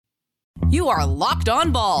You are Locked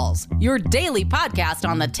On Vols, your daily podcast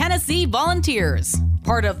on the Tennessee Volunteers.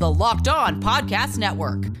 Part of the Locked On Podcast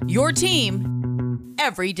Network, your team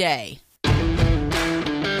every day.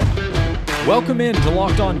 Welcome in to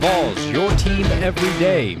Locked On Vols, your team every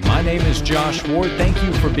day. My name is Josh Ward. Thank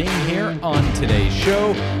you for being here on today's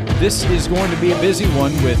show. This is going to be a busy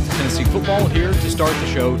one with Tennessee football here to start the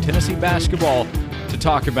show, Tennessee basketball to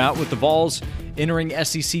talk about with the Vols entering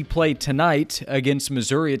SEC play tonight against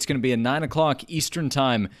Missouri. It's going to be a 9 o'clock Eastern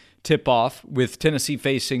time tip-off with Tennessee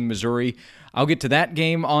facing Missouri. I'll get to that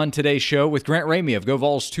game on today's show with Grant Ramey of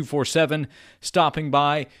GoVols247 stopping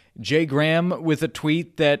by. Jay Graham with a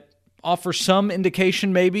tweet that offers some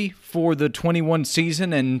indication maybe for the 21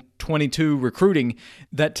 season and 22 recruiting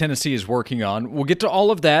that Tennessee is working on. We'll get to all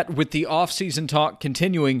of that with the offseason talk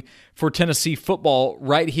continuing for Tennessee football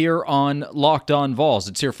right here on Locked On Vols.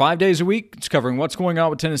 It's here 5 days a week. It's covering what's going on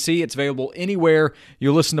with Tennessee. It's available anywhere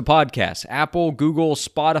you listen to podcasts. Apple, Google,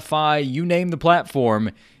 Spotify, you name the platform.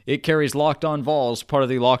 It carries Locked On Vols, part of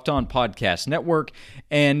the Locked On Podcast Network.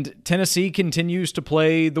 And Tennessee continues to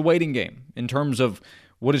play the waiting game in terms of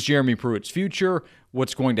what is Jeremy Pruitt's future?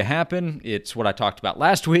 What's going to happen? It's what I talked about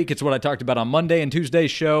last week. It's what I talked about on Monday and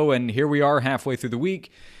Tuesday's show, and here we are halfway through the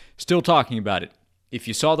week, still talking about it. If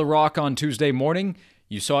you saw The Rock on Tuesday morning,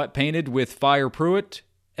 you saw it painted with Fire Pruitt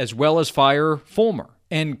as well as Fire Fulmer.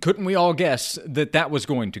 And couldn't we all guess that that was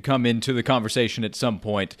going to come into the conversation at some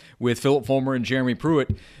point with Phillip Fulmer and Jeremy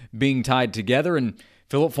Pruitt being tied together? And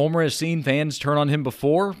Phillip Fulmer has seen fans turn on him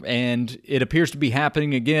before, and it appears to be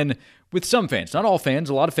happening again with some fans. Not all fans.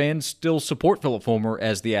 A lot of fans still support Phillip Fulmer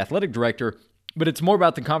as the athletic director, but it's more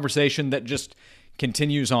about the conversation that just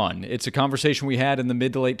continues on. It's a conversation we had in the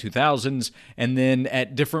mid to late 2000s, and then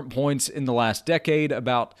at different points in the last decade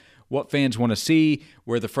about what fans want to see,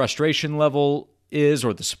 where the frustration level is,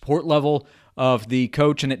 or the support level of the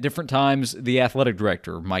coach, and at different times, the athletic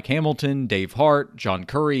director. Mike Hamilton, Dave Hart, John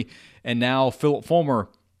Curry, and now Phillip Fulmer,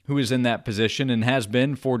 who is in that position and has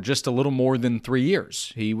been for just a little more than 3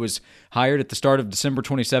 years. He was hired at the start of December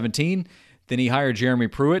 2017. Then he hired Jeremy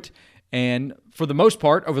Pruitt. And for the most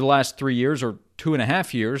part, over the last 3 years or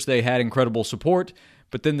 2.5 years, they had incredible support.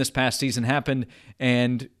 But then this past season happened,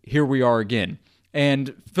 and here we are again.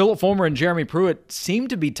 And Phillip Fulmer and Jeremy Pruitt seem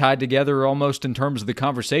to be tied together almost in terms of the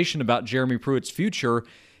conversation about Jeremy Pruitt's future.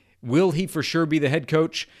 Will he for sure be the head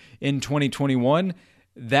coach in 2021?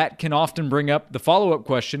 That can often bring up the follow-up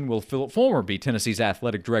question, will Phillip Fulmer be Tennessee's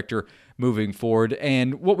athletic director moving forward?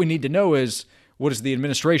 And what we need to know is, what does the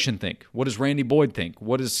administration think? What does Randy Boyd think?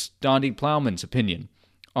 What is Donde Plowman's opinion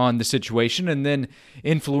on the situation? And then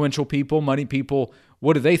influential people, money people,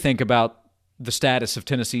 what do they think about the status of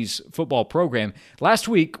Tennessee's football program? Last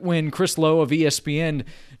week, when Chris Lowe of ESPN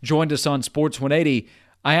joined us on Sports 180,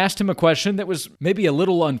 I asked him a question that was maybe a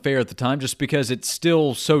little unfair at the time just because it's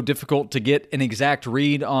still so difficult to get an exact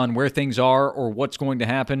read on where things are or what's going to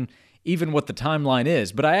happen, even what the timeline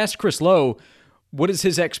is. But I asked Chris Lowe, what is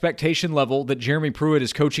his expectation level that Jeremy Pruitt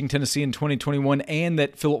is coaching Tennessee in 2021 and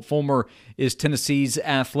that Phillip Fulmer is Tennessee's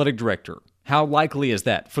athletic director? How likely is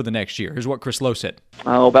that for the next year? Here's what Chris Lowe said.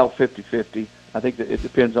 About 50-50. I think that it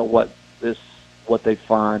depends on what they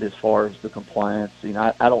find as far as the compliance.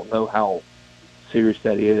 I don't know how serious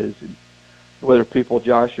that is, and whether people,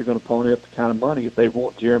 Josh, are going to pony up the kind of money. If they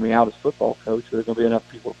want Jeremy out as football coach, there's going to be enough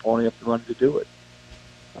people to pony up the money to do it.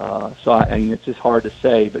 It's just hard to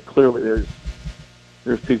say, but clearly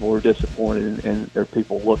there's people who are disappointed, and there are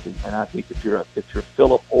people looking. And I think if you're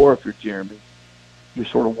Phillip or if you're Jeremy, you're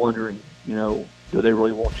sort of wondering, do they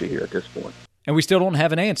really want you here at this point? And we still don't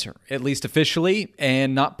have an answer, at least officially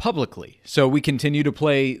and not publicly. So we continue to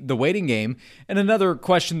play the waiting game. And another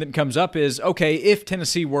question that comes up is, okay, if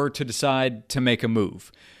Tennessee were to decide to make a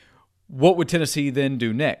move, what would Tennessee then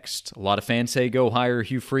do next? A lot of fans say go hire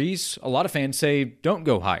Hugh Freeze. A lot of fans say don't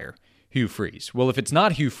go hire Hugh Freeze. Well, if it's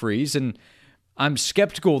not Hugh Freeze, and I'm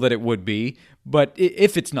skeptical that it would be, but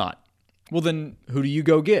if it's not, well, then who do you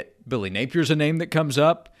go get? Billy Napier's a name that comes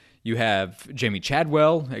up. You have Jamie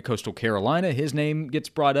Chadwell at Coastal Carolina. His name gets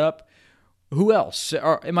brought up. Who else?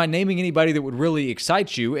 Am I naming anybody that would really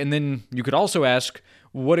excite you? And then you could also ask,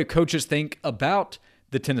 what do coaches think about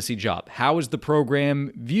the Tennessee job? How is the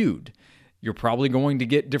program viewed? You're probably going to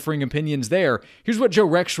get differing opinions there. Here's what Joe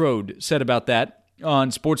Rexrode said about that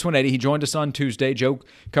on Sports 180. He joined us on Tuesday. Joe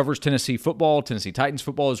covers Tennessee football, Tennessee Titans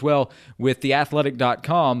football as well with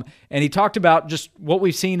theathletic.com. And he talked about just what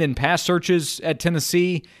we've seen in past searches at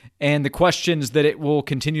Tennessee and the questions that it will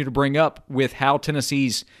continue to bring up with how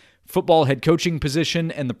Tennessee's football head coaching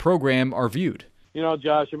position and the program are viewed.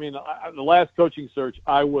 Josh, the last coaching search,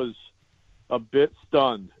 I was a bit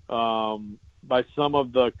stunned. by some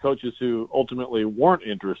of the coaches who ultimately weren't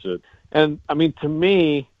interested. And, I mean, to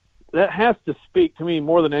me, that has to speak to me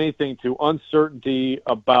more than anything to uncertainty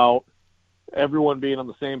about everyone being on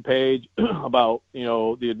the same page, about, you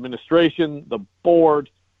know, the administration, the board,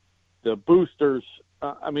 the boosters.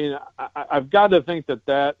 I mean, I've got to think that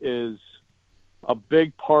that is a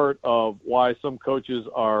big part of why some coaches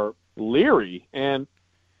are leery. And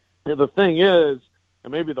the thing is,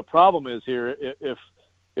 and maybe the problem is here,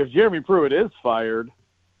 if Jeremy Pruitt is fired,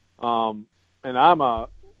 and I'm a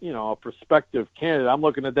prospective candidate, I'm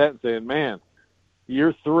looking at that and saying, man,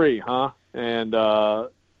 year 3, huh? And,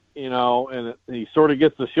 and he sort of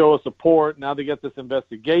gets the show of support. Now they get this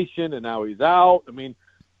investigation, and now he's out. I mean,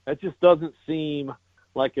 that just doesn't seem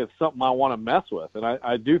like it's something I want to mess with. And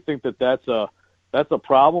I do think that that's a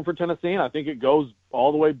problem for Tennessee, and I think it goes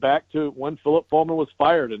all the way back to when Philip Fulmer was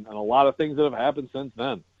fired and a lot of things that have happened since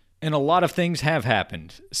then. And a lot of things have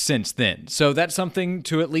happened since then. So that's something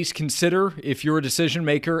to at least consider if you're a decision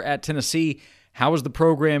maker at Tennessee. How is the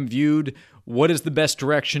program viewed? What is the best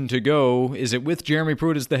direction to go? Is it with Jeremy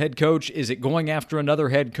Pruitt as the head coach? Is it going after another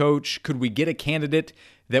head coach? Could we get a candidate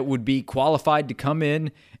that would be qualified to come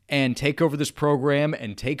in and take over this program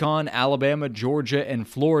and take on Alabama, Georgia, and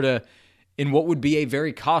Florida in what would be a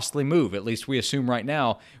very costly move, at least we assume right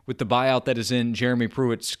now, with the buyout that is in Jeremy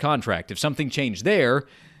Pruitt's contract? If something changed there,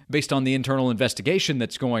 based on the internal investigation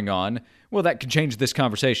that's going on, well, that could change this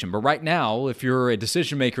conversation. But right now, if you're a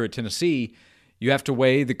decision maker at Tennessee, you have to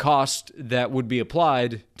weigh the cost that would be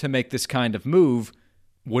applied to make this kind of move.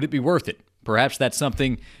 Would it be worth it? Perhaps that's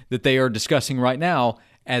something that they are discussing right now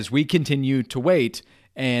as we continue to wait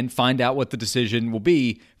and find out what the decision will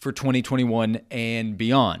be for 2021 and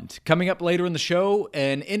beyond. Coming up later in the show,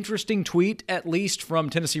 an interesting tweet, at least from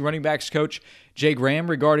Tennessee running backs coach Jay Graham,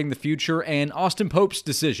 regarding the future and Austin Pope's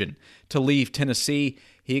decision to leave Tennessee.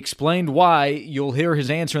 He explained why. You'll hear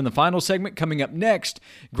his answer in the final segment. Coming up next,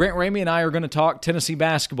 Grant Ramey and I are going to talk Tennessee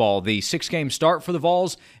basketball, the 6-game start for the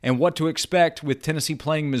Vols, and what to expect with Tennessee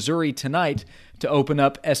playing Missouri tonight to open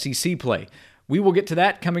up SEC play. We will get to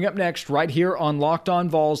that coming up next right here on Locked On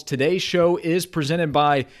Vols. Today's show is presented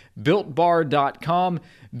by BuiltBar.com.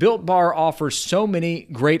 Built Bar offers so many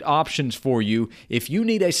great options for you. If you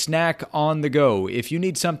need a snack on the go, if you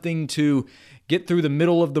need something to get through the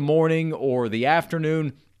middle of the morning or the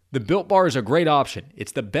afternoon, the Built Bar is a great option.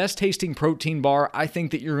 It's the best tasting protein bar I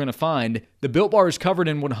think that you're going to find. The Built Bar is covered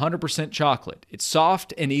in 100% chocolate. It's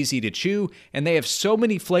soft and easy to chew, and they have so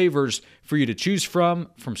many flavors for you to choose from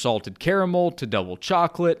salted caramel to double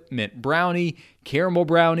chocolate, mint brownie, caramel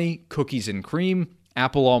brownie, cookies and cream,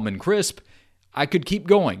 apple almond crisp. I could keep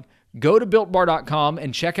going. Go to BuiltBar.com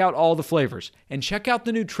and check out all the flavors. And check out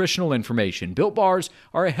the nutritional information. Built Bars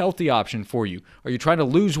are a healthy option for you. Are you trying to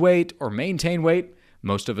lose weight or maintain weight?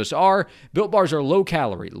 Most of us are. Built Bars are low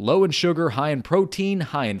calorie, low in sugar, high in protein,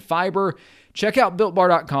 high in fiber. Check out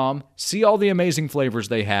BuiltBar.com, see all the amazing flavors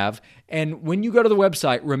they have, and when you go to the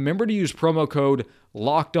website, remember to use promo code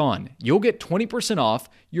LOCKEDON. You'll get 20% off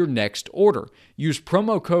your next order. Use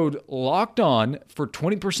promo code LOCKEDON for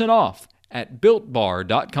 20% off at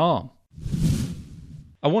BuiltBar.com.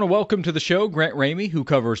 I want to welcome to the show Grant Ramey, who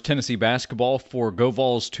covers Tennessee basketball for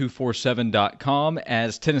GoVols247.com,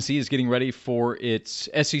 as Tennessee is getting ready for its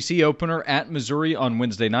SEC opener at Missouri on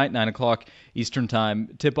Wednesday night, 9 o'clock Eastern Time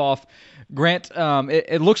tip-off. Grant,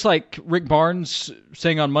 it looks like Rick Barnes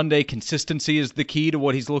saying on Monday consistency is the key to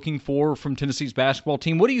what he's looking for from Tennessee's basketball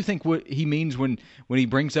team. What do you think what he means when he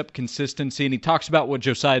brings up consistency, and he talks about what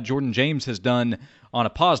Josiah Jordan-James has done on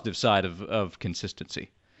a positive side of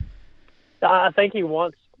consistency? I think he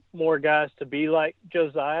wants more guys to be like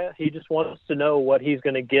Josiah. He just wants to know what he's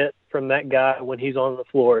going to get from that guy when he's on the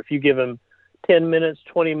floor. If you give him 10 minutes,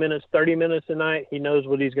 20 minutes, 30 minutes a night, he knows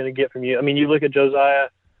what he's going to get from you. I mean, you look at Josiah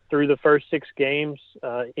through the first 6 games,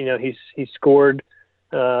 he's scored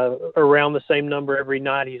around the same number every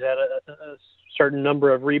night. He's had a certain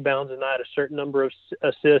number of rebounds a night, a certain number of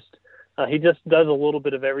assists. He just does a little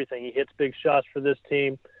bit of everything. He hits big shots for this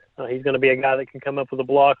team. He's going to be a guy that can come up with a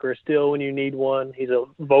block or a steal when you need one. He's a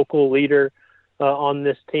vocal leader on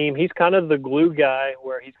this team. He's kind of the glue guy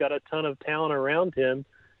where he's got a ton of talent around him,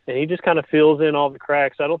 and he just kind of fills in all the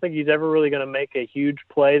cracks. I don't think he's ever really going to make a huge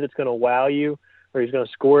play that's going to wow you, or he's going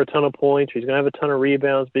to score a ton of points, or he's going to have a ton of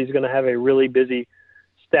rebounds, but he's going to have a really busy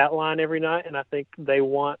stat line every night, and I think they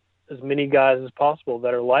want as many guys as possible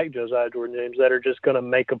that are like Josiah Jordan-James that are just going to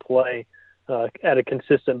make a play at a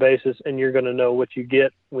consistent basis, and you're going to know what you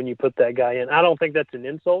get when you put that guy in. I don't think that's an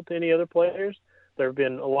insult to any other players. There have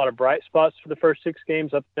been a lot of bright spots for the first 6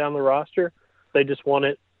 games up and down the roster. They just want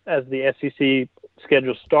it as the SEC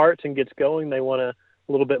schedule starts and gets going. They want to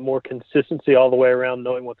a little bit more consistency all the way around,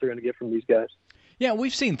 knowing what they're going to get from these guys. Yeah,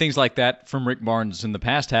 we've seen things like that from Rick Barnes in the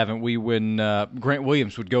past, haven't we? When Grant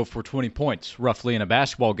Williams would go for 20 points roughly in a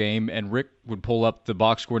basketball game, and Rick would pull up the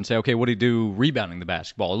box score and say, okay, what do you do rebounding the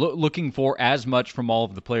basketball? Looking for as much from all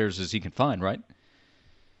of the players as he can find, right?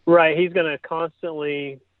 Right. He's going to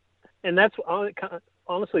constantly – and that's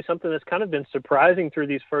honestly something that's kind of been surprising through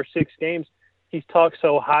these first 6 games. He's talked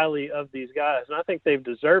so highly of these guys, and I think they've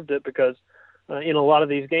deserved it because in a lot of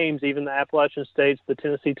these games, even the Appalachian States, the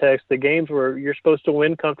Tennessee Techs, the games where you're supposed to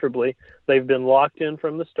win comfortably, they've been locked in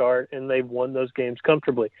from the start, and they've won those games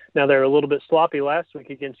comfortably. Now, they were a little bit sloppy last week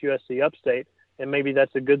against USC Upstate, and maybe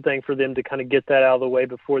that's a good thing for them to kind of get that out of the way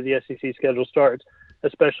before the SEC schedule starts,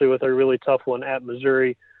 especially with a really tough one at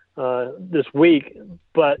Missouri this week.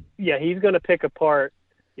 But, yeah, he's going to pick apart.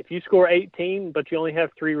 If you score 18, but you only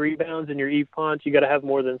have 3 rebounds in your Yves Pons, you got to have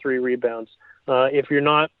more than 3 rebounds. If you're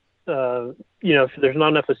not, if there's not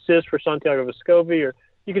enough assists for Santiago Vescovi, or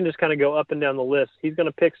you can just kind of go up and down the list. He's going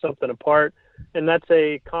to pick something apart, and that's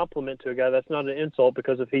a compliment to a guy. That's not an insult,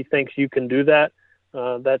 because if he thinks you can do that,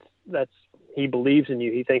 that's he believes in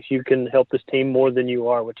you. He thinks you can help this team more than you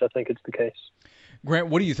are, which I think is the case. Grant,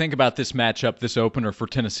 what do you think about this matchup, this opener for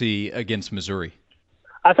Tennessee against Missouri?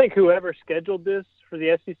 I think whoever scheduled this for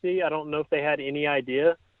the SEC, I don't know if they had any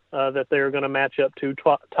idea that they were going to match up 2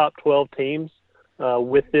 top 12 teams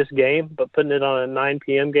with this game, but putting it on a 9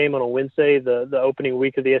 p.m. game on a Wednesday, the opening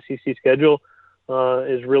week of the SEC schedule,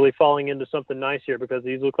 is really falling into something nice here, because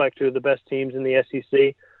these look like 2 of the best teams in the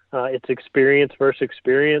SEC. It's experience versus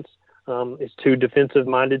experience. It's 2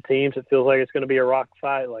 defensive-minded teams. It feels like it's going to be a rock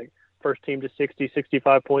fight. Like, first team to 60,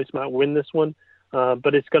 65 points might win this one.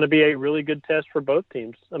 But it's going to be a really good test for both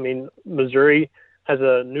teams. I mean, Missouri has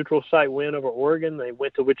a neutral site win over Oregon. They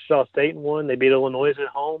went to Wichita State and won. They beat Illinois at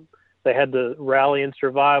home. They had to rally and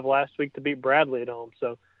survive last week to beat Bradley at home.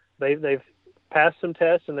 So they've passed some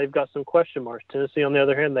tests, and they've got some question marks. Tennessee, on the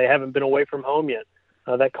other hand, they haven't been away from home yet.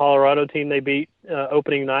 That Colorado team they beat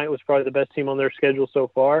opening night was probably the best team on their schedule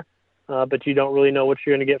so far. But you don't really know what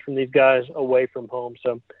you're going to get from these guys away from home.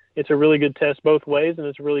 So it's a really good test both ways, and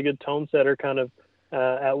it's a really good tone setter kind of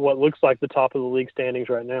at what looks like the top of the league standings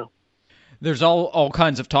right now. There's all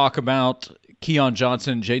kinds of talk about Keon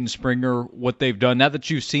Johnson and Jaden Springer, what they've done. Now that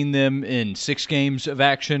you've seen them in 6 games of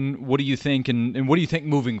action, what do you think, and what do you think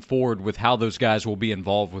moving forward with how those guys will be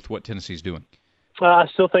involved with what Tennessee's doing? I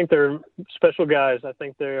still think they're special guys. I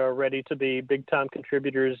think they are ready to be big-time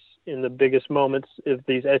contributors in the biggest moments of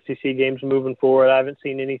these SEC games moving forward. I haven't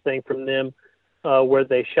seen anything from them where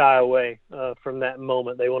they shy away from that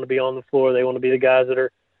moment. They want to be on the floor. They want to be the guys that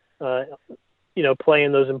are,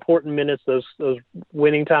 playing those important minutes, those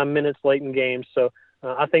winning time minutes late in games. So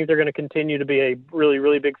I think they're going to continue to be a really,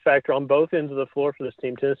 really big factor on both ends of the floor for this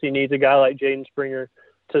team. Tennessee needs a guy like Jaden Springer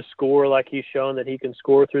to score like he's shown that he can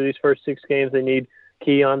score through these first 6 games. They need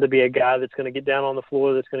Keon to be a guy that's going to get down on the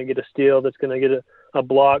floor, that's going to get a steal, that's going to get a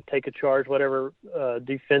block, take a charge, whatever,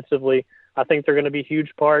 defensively. I think they're going to be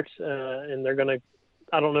huge parts, and they're going to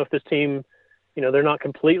 – I don't know if this team – they're not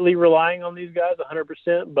completely relying on these guys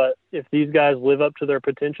 100%, but if these guys live up to their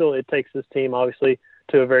potential, it takes this team, obviously,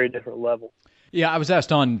 to a very different level. Yeah, I was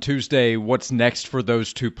asked on Tuesday what's next for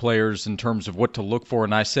those 2 players in terms of what to look for,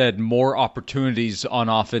 and I said more opportunities on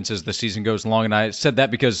offense as the season goes along, and I said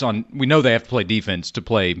that because we know they have to play defense to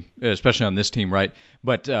play, especially on this team, right?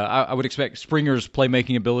 But I would expect Springer's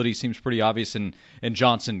playmaking ability seems pretty obvious, and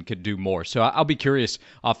Johnson could do more. So I'll be curious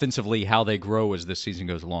offensively how they grow as this season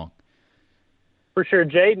goes along. For sure.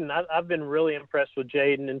 Jaden, I've been really impressed with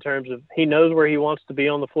Jaden in terms of he knows where he wants to be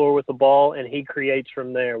on the floor with the ball, and he creates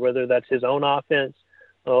from there, whether that's his own offense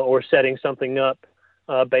or setting something up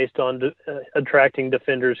based on attracting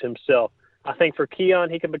defenders himself. I think for Keon,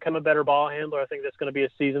 he can become a better ball handler. I think that's going to be a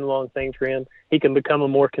season-long thing for him. He can become a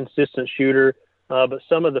more consistent shooter, but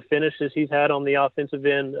some of the finishes he's had on the offensive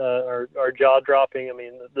end are jaw-dropping. I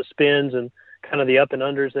mean, the spins and kind of the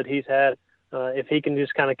up-and-unders that he's had. If he can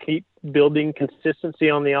just kind of keep building consistency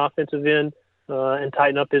on the offensive end and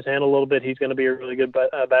tighten up his hand a little bit, he's going to be a really good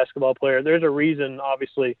basketball player. There's a reason,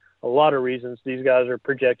 obviously, a lot of reasons these guys are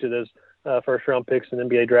projected as first-round picks in the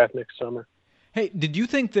NBA draft next summer. Hey, did you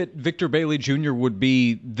think that Victor Bailey Jr. would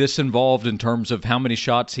be this involved in terms of how many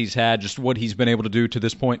shots he's had, just what he's been able to do to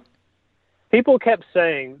this point? People kept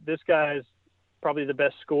saying this guy's probably the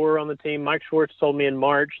best scorer on the team. Mike Schwartz told me in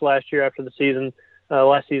March last year after the season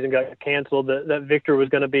last season got canceled, that Victor was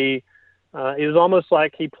going to be it was almost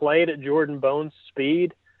like he played at Jordan Bone's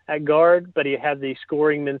speed at guard, but he had the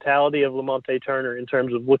scoring mentality of Lamonte Turner in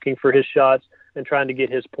terms of looking for his shots and trying to get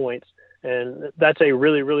his points. And that's a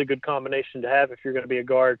really, really good combination to have if you're going to be a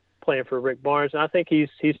guard. playing for Rick Barnes. And I think he's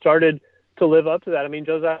started to live up to that. I mean,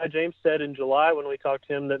 Josiah James said in July when we talked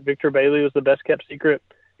to him that Victor Bailey was the best kept secret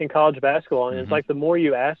in college basketball. And it's like the more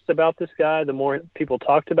you asked about this guy, the more people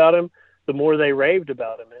talked about him, the more they raved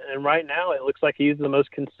about him. And right now it looks like he's the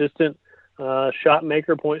most consistent shot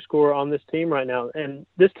maker, point scorer on this team right now. And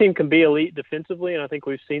this team can be elite defensively, and I think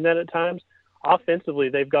we've seen that at times. Offensively,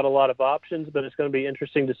 they've got a lot of options, but it's going to be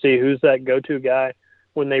interesting to see who's that go-to guy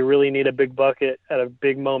when they really need a big bucket at a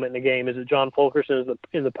big moment in the game. Is it John Fulkerson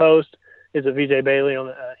in the post? Is it VJ Bailey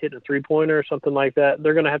on hitting a three-pointer or something like that?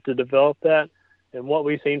 They're going to have to develop that. And what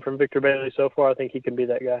we've seen from Victor Bailey so far, I think he can be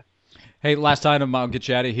that guy. Hey, last item, I'll get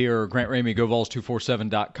you out of here. Grant Ramey,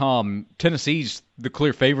 GoVols247.com. Tennessee's the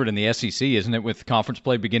clear favorite in the SEC, isn't it, with conference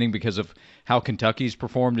play beginning because of how Kentucky's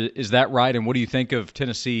performed? Is that right? And what do you think of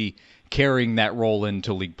Tennessee carrying that role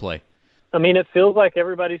into league play? I mean, it feels like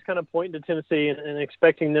everybody's kind of pointing to Tennessee and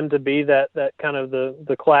expecting them to be that kind of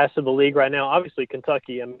the class of the league right now. Obviously,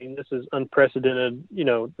 Kentucky, I mean, this is unprecedented. You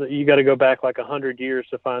know, you got to go back like 100 years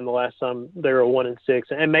to find the last time they were 1-6.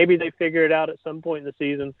 And maybe they figure it out at some point in the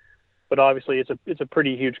season, but obviously it's a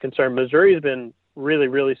pretty huge concern. Missouri's been really,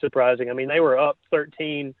 really surprising. I mean, they were up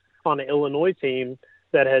 13 on an Illinois team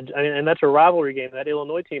that had, I mean, and that's a rivalry game. That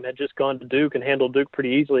Illinois team had just gone to Duke and handled Duke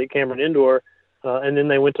pretty easily at Cameron Indoor. And then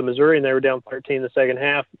they went to Missouri and they were down 13 in the second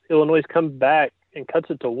half. Illinois comes back and cuts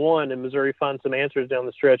it to 1, and Missouri finds some answers down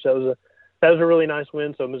the stretch. That was a really nice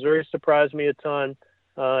win. So Missouri surprised me a ton.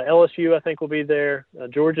 LSU, I think, will be there.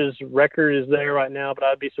 Georgia's record is there right now, but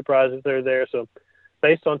I'd be surprised if they're there. So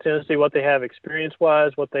based on Tennessee, what they have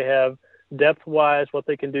experience-wise, what they have depth-wise, what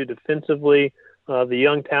they can do defensively, the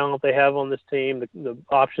young talent they have on this team, the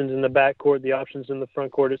options in the backcourt, the options in the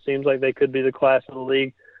front court, it seems like they could be the class of the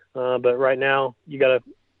league. But right now, you got to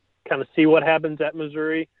kind of see what happens at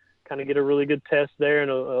Missouri, kind of get a really good test there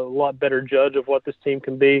and a lot better judge of what this team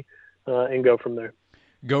can be, and go from there.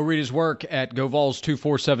 Go read his work at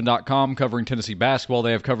GoVols247.com covering Tennessee basketball.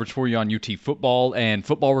 They have coverage for you on UT football and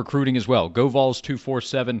football recruiting as well.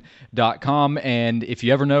 GoVols247.com. And if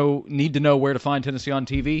you ever need to know where to find Tennessee on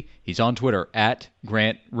TV, he's on Twitter at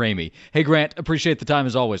Grant Ramey. Hey, Grant, appreciate the time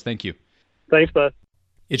as always. Thank you. Thanks, bud.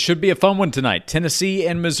 It should be a fun one tonight. Tennessee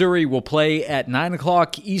and Missouri will play at 9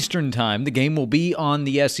 o'clock Eastern Time. The game will be on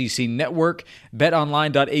the SEC Network.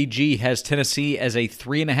 BetOnline.ag has Tennessee as a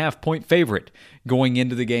 3.5-point favorite going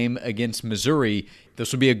into the game against Missouri.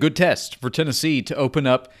 This will be a good test for Tennessee to open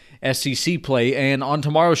up SEC play. And on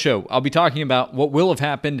tomorrow's show, I'll be talking about what will have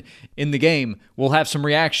happened in the game. We'll have some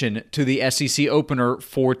reaction to the SEC opener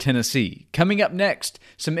for Tennessee. Coming up next,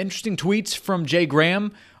 some interesting tweets from Jay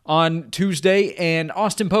Graham on Tuesday, and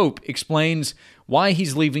Austin Pope explains why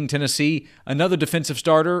he's leaving Tennessee. Another defensive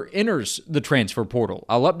starter enters the transfer portal.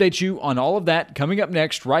 I'll update you on all of that coming up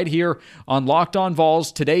next right here on Locked On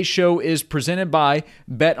Vols. Today's show is presented by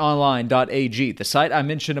BetOnline.ag, the site I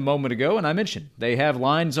mentioned a moment ago, and I mentioned they have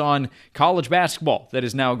lines on college basketball that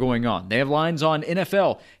is now going on. They have lines on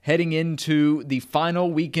NFL heading into the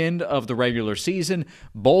final weekend of the regular season.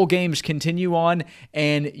 Bowl games continue on,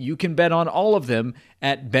 and you can bet on all of them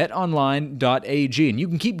at BetOnline.ag. And you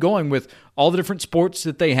can keep going with all the different sports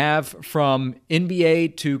that they have, from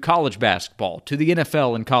NBA to college basketball to the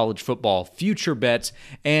NFL and college football, future bets,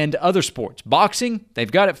 and other sports. Boxing,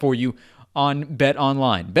 they've got it for you on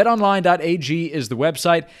BetOnline. BetOnline.ag is the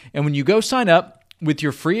website, and when you go sign up with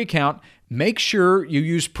your free account, make sure you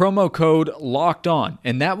use promo code LOCKEDON,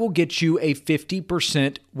 and that will get you a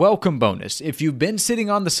 50% welcome bonus. If you've been sitting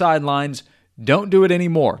on the sidelines, don't do it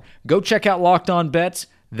anymore. Go check out Locked On Bets.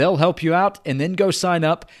 They'll help you out, and then go sign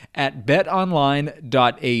up at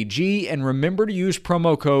betonline.ag, and remember to use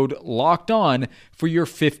promo code LOCKEDON for your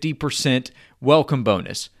 50% welcome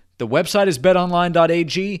bonus. The website is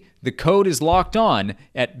betonline.ag. The code is LOCKEDON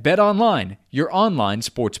at BetOnline, your online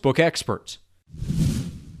sportsbook experts.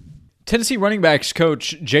 Tennessee running backs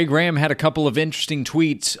coach Jay Graham had a couple of interesting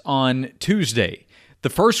tweets on Tuesday. The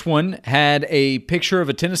first one had a picture of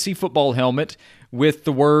a Tennessee football helmet with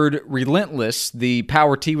the word relentless. The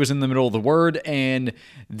power T was in the middle of the word, and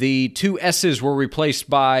the two S's were replaced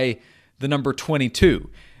by the number 22.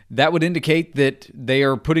 That would indicate that they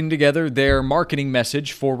are putting together their marketing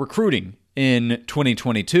message for recruiting in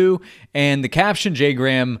 2022. And the caption Jay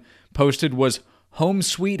Graham posted was "Home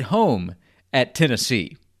Sweet Home at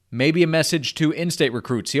Tennessee." Maybe a message to in-state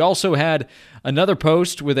recruits. He also had another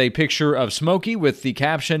post with a picture of Smokey with the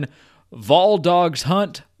caption, "Vol Dogs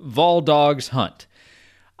Hunt, Vol Dogs Hunt."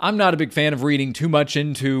 I'm not a big fan of reading too much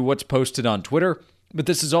into what's posted on Twitter, but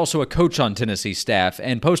this is also a coach on Tennessee staff,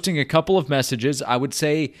 and posting a couple of messages, I would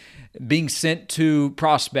say being sent to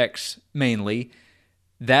prospects mainly,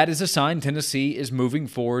 that is a sign Tennessee is moving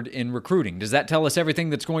forward in recruiting. Does that tell us everything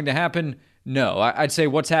that's going to happen? No. I'd say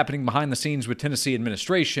what's happening behind the scenes with Tennessee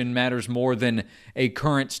administration matters more than a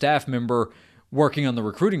current staff member working on the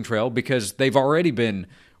recruiting trail, because they've already been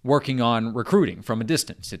working on recruiting from a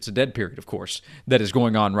distance. It's a dead period, of course, that is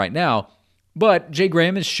going on right now. But Jay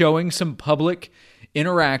Graham is showing some public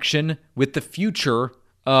interaction with the future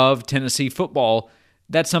of Tennessee football.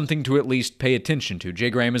 That's something to at least pay attention to. Jay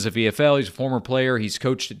Graham is a VFL. He's a former player. He's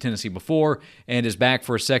coached at Tennessee before and is back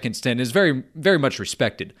for a second stint. Is very, very much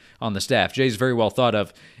respected on the staff. Jay's very well thought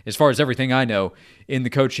of, as far as everything I know, in the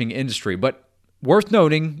coaching industry. But worth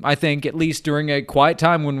noting, I think, at least during a quiet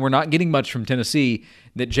time when we're not getting much from Tennessee,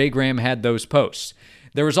 that Jay Graham had those posts.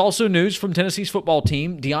 There was also news from Tennessee's football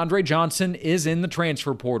team. DeAndre Johnson is in the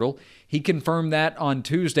transfer portal. He confirmed that on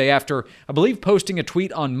Tuesday after, I believe, posting a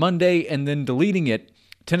tweet on Monday and then deleting it.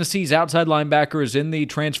 Tennessee's outside linebacker is in the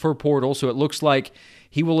transfer portal, so it looks like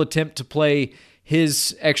he will attempt to play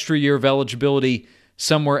his extra year of eligibility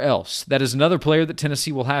somewhere else. That is another player that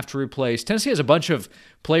Tennessee will have to replace. Tennessee has a bunch of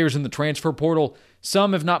players in the transfer portal.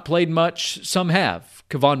 Some have not played much, some have.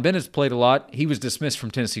 Kevon Bennett's played a lot. He was dismissed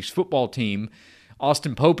from Tennessee's football team.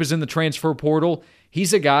 Austin Pope is in the transfer portal.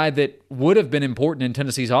 He's a guy that would have been important in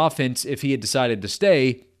Tennessee's offense if he had decided to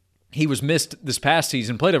stay. He was missed this past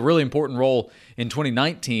season, played a really important role in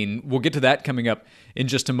 2019. We'll get to that coming up in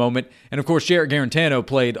just a moment. And, of course, Jarrett Garantano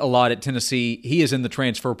played a lot at Tennessee. He is in the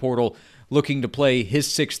transfer portal looking to play his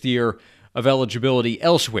 6th year of eligibility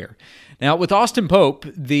elsewhere. Now, with Austin Pope,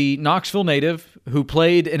 the Knoxville native who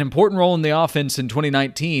played an important role in the offense in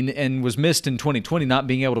 2019 and was missed in 2020, not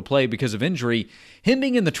being able to play because of injury, him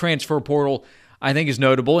being in the transfer portal, I think, is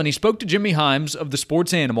notable. And he spoke to Jimmy Himes of the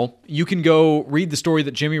Sports Animal. You can go read the story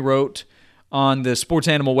that Jimmy wrote on the Sports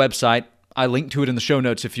Animal website. I linked to it in the show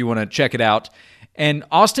notes if you want to check it out. And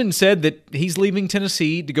Austin said that he's leaving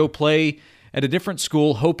Tennessee to go play at a different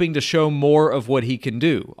school, hoping to show more of what he can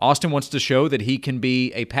do. Austin wants to show that he can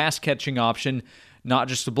be a pass-catching option, not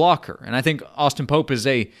just a blocker. And I think Austin Pope is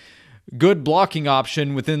a good blocking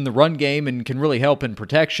option within the run game and can really help in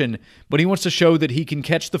protection, but he wants to show that he can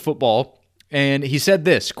catch the football. And he said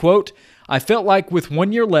this, quote, "I felt like with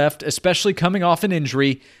 1 year left, especially coming off an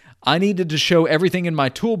injury, I needed to show everything in my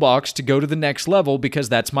toolbox to go to the next level because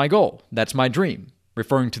that's my goal. That's my dream,"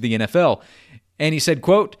 referring to the NFL. And he said,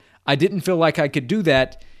 quote, "I didn't feel like I could do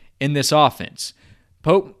that in this offense."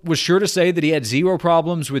 Pope was sure to say that he had zero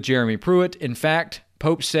problems with Jeremy Pruitt. In fact,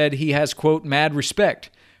 Pope said he has, quote, "mad respect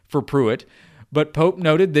for Pruitt." But Pope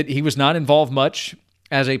noted that he was not involved much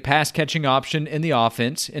as a pass-catching option in the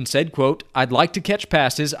offense and said, quote, "I'd like to catch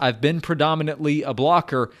passes. I've been predominantly a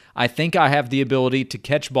blocker. I think I have the ability to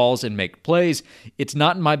catch balls and make plays. It's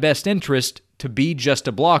not in my best interest to be just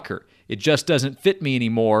a blocker. It just doesn't fit me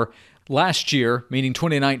anymore. Last year, meaning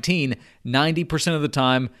 2019, 90% of the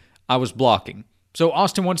time I was blocking." So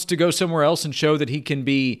Austin wants to go somewhere else and show that he can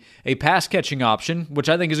be a pass-catching option, which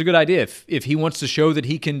I think is a good idea. If he wants to show that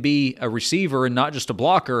he can be a receiver and not just a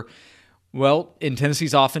blocker, well, in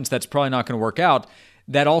Tennessee's offense, that's probably not going to work out.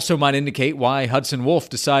 That also might indicate why Hudson Wolf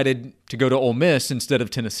decided to go to Ole Miss instead of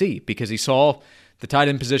Tennessee, because he saw the tight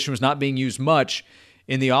end position was not being used much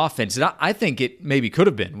in the offense. And I think it maybe could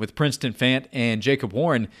have been with Princeton Fant and Jacob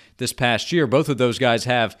Warren this past year. Both of those guys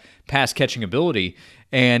have pass-catching ability,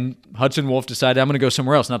 and Hudson Wolf decided, I'm going to go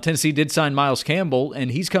somewhere else. Now, Tennessee did sign Miles Campbell,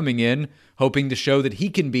 and he's coming in hoping to show that he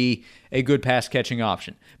can be a good pass-catching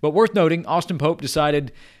option. But worth noting, Austin Pope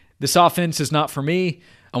decided, this offense is not for me.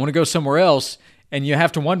 I want to go somewhere else. And you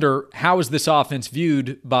have to wonder, how is this offense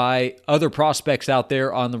viewed by other prospects out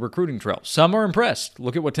there on the recruiting trail? Some are impressed.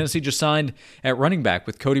 Look at what Tennessee just signed at running back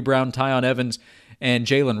with Cody Brown, Tyon Evans, and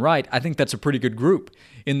Jalen Wright. I think that's a pretty good group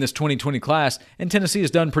in this 2020 class, and Tennessee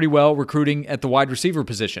has done pretty well recruiting at the wide receiver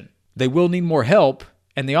position. They will need more help,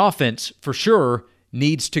 and the offense, for sure,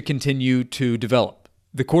 needs to continue to develop.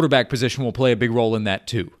 The quarterback position will play a big role in that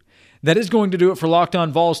too. That is going to do it for Locked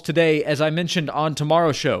On Vols today. As I mentioned on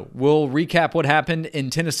tomorrow's show, we'll recap what happened in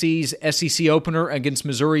Tennessee's SEC opener against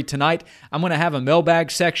Missouri tonight. I'm going to have a mailbag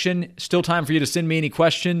section. Still time for you to send me any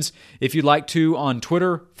questions if you'd like to on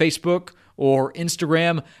Twitter, Facebook, or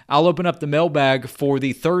Instagram. I'll open up the mailbag for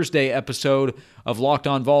the Thursday episode of Locked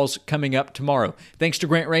On Vols coming up tomorrow. Thanks to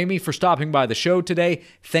Grant Ramey for stopping by the show today.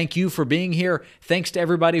 Thank you for being here. Thanks to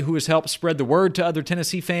everybody who has helped spread the word to other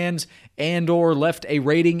Tennessee fans and or left a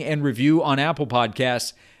rating and review on Apple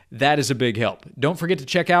Podcasts. That is a big help. Don't forget to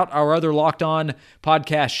check out our other Locked On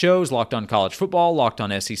podcast shows, Locked On College Football, Locked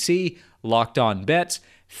On SEC, Locked On Bets.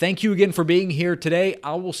 Thank you again for being here today.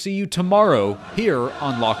 I will see you tomorrow here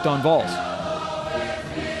on Locked On Vols.